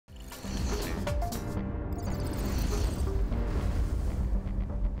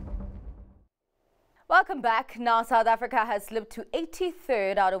Welcome back. Now, South Africa has slipped to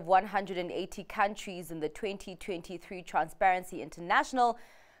 83rd out of 180 countries in the 2023 Transparency International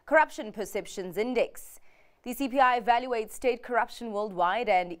Corruption Perceptions Index. The CPI evaluates state corruption worldwide,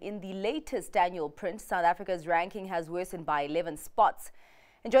 and in the latest annual print, South Africa's ranking has worsened by 11 spots.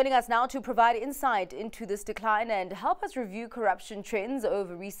 And joining us now to provide insight into this decline and help us review corruption trends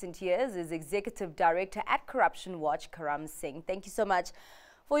over recent years is Executive Director at Corruption Watch, Karam Singh. Thank you so much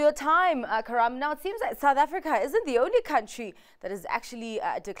for your time, Karam. Now, it seems that South Africa isn't the only country that has actually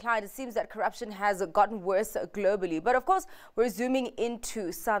declined. It seems that corruption has gotten worse globally. But of course, we're zooming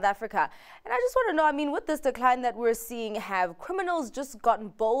into South Africa. And I just want to know, with this decline that we're seeing, have criminals just gotten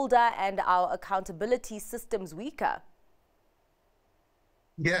bolder and our accountability systems weaker?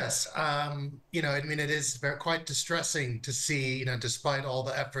 Yes, it is quite distressing to see, despite all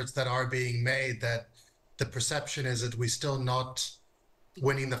the efforts that are being made, that the perception is that we're still not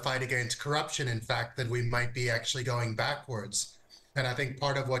winning the fight against corruption. In fact, that we might be actually going backwards. And I think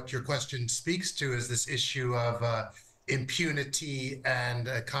part of what your question speaks to is this issue of impunity and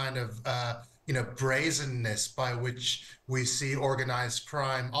a kind of, brazenness by which we see organized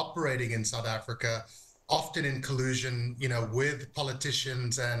crime operating in South Africa, often in collusion, with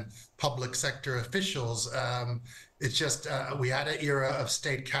politicians and public sector officials. It's just, we had an era of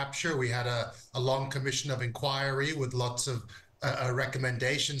state capture. We had a long commission of inquiry with lots of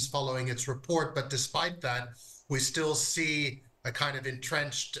recommendations following its report. But despite that, we still see a kind of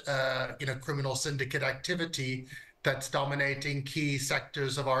entrenched, criminal syndicate activity that's dominating key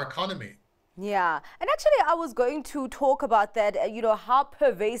sectors of our economy. Yeah, and actually I was going to talk about that, how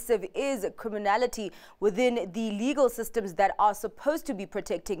pervasive is criminality within the legal systems that are supposed to be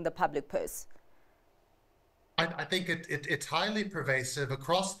protecting the public purse? I think it's highly pervasive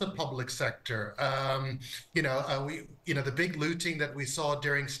across the public sector. The big looting that we saw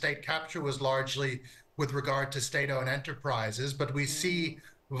during state capture was largely with regard to state-owned enterprises, but we see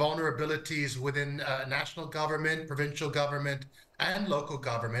vulnerabilities within national government, provincial government, and local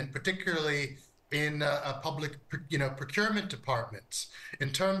government, particularly in public, procurement departments.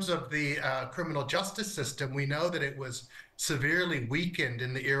 In terms of the criminal justice system, we know that it was severely weakened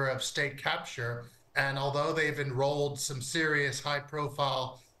in the era of state capture. And although they've enrolled some serious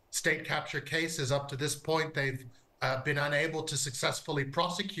high-profile state capture cases, up to this point, they've been unable to successfully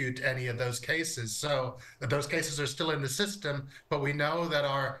prosecute any of those cases. So those cases are still in the system, but we know that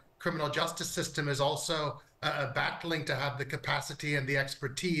our criminal justice system is also battling to have the capacity and the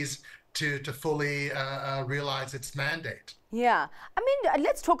expertise to fully realize its mandate. Yeah,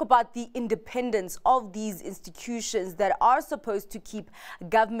 let's talk about the independence of these institutions that are supposed to keep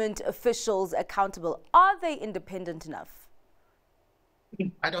government officials accountable. Are they independent enough?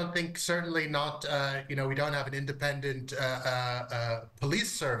 I don't think, certainly not, we don't have an independent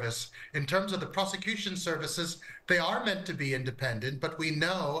police service. In terms of the prosecution services, they are meant to be independent, but we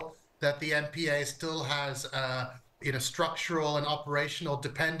know that the NPA still has, structural and operational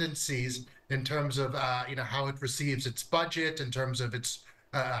dependencies in terms of, how it receives its budget, in terms of its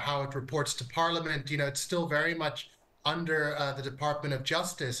how it reports to Parliament. It's still very much under the Department of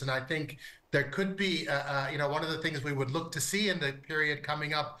Justice. And I think there could be, one of the things we would look to see in the period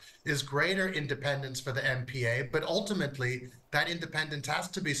coming up is greater independence for the NPA. But ultimately, that independence has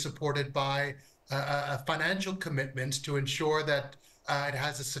to be supported by financial commitments to ensure that it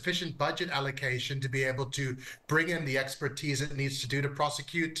has a sufficient budget allocation to be able to bring in the expertise it needs to do to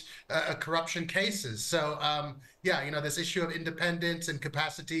prosecute corruption cases. So, this issue of independence and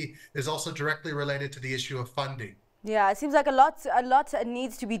capacity is also directly related to the issue of funding. Yeah, it seems like a lot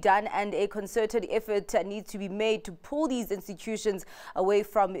needs to be done, and a concerted effort needs to be made to pull these institutions away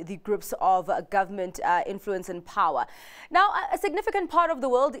from the grips of government influence and power. Now, a significant part of the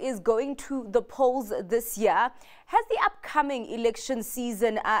world is going to the polls this year. Has the upcoming election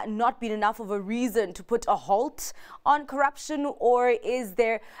season not been enough of a reason to put a halt on corruption, or is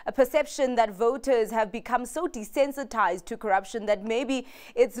there a perception that voters have become so desensitized to corruption that maybe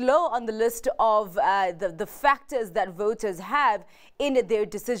it's low on the list of the factors that voters have in their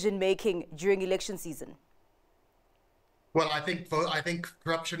decision-making during election season? Well, I think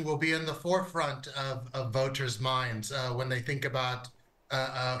corruption will be in the forefront of voters' minds when they think about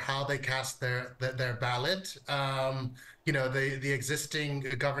how they cast their ballot. The existing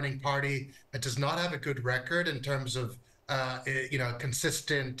governing party does not have a good record in terms of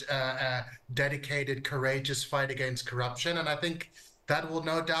consistent, dedicated, courageous fight against corruption, and I think that will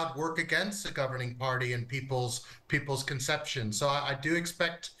no doubt work against the governing party and people's conception. So I do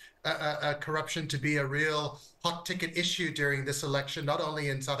expect corruption to be a real hot ticket issue during this election, not only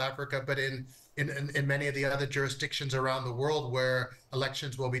in South Africa, but in many of the other jurisdictions around the world where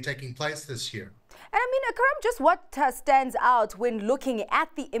elections will be taking place this year. And I mean, Karam, just what stands out when looking at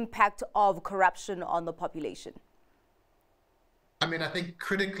the impact of corruption on the population? I mean, I think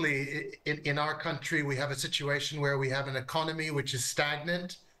critically in our country, we have a situation where we have an economy which is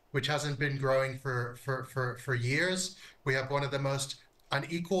stagnant, which hasn't been growing for years. We have one of the most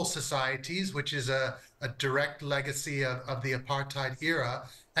unequal societies, which is a direct legacy of the apartheid era.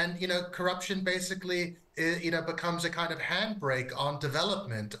 And, corruption basically, becomes a kind of handbrake on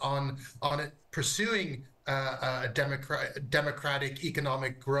development, on pursuing democratic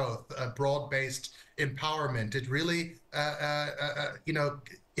economic growth, broad-based empowerment. It really,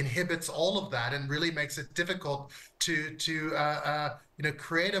 inhibits all of that and really makes it difficult to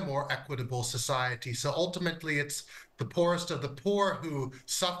create a more equitable society. So ultimately, it's the poorest of the poor who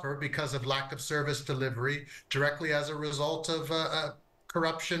suffer because of lack of service delivery directly as a result of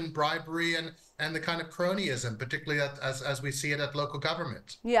corruption, bribery, and the kind of cronyism, particularly as we see it at local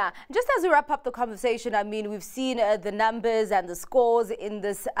government. Yeah, just as we wrap up the conversation, I mean, we've seen the numbers and the scores in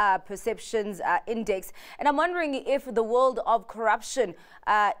this perceptions index, and I'm wondering if the world of corruption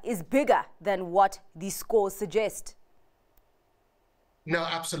is bigger than what these scores suggest. No,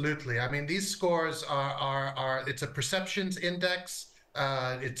 absolutely. I mean, these scores are it's a perceptions index.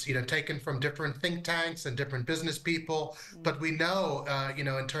 It's taken from different think tanks and different business people, but we know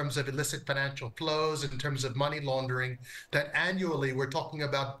in terms of illicit financial flows, in terms of money laundering, that annually we're talking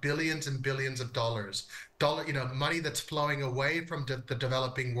about billions and billions of dollars. Money that's flowing away from the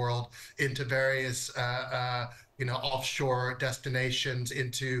developing world into various offshore destinations,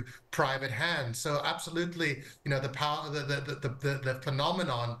 into private hands. So absolutely, the power, the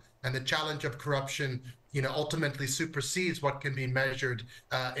phenomenon and the challenge of corruption, ultimately supersedes what can be measured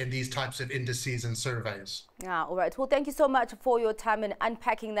in these types of indices and surveys. Yeah, all right. Well, thank you so much for your time and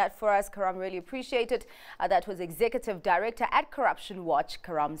unpacking that for us, Karam. Really appreciate it. That was Executive Director at Corruption Watch,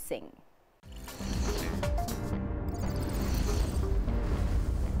 Karam Singh.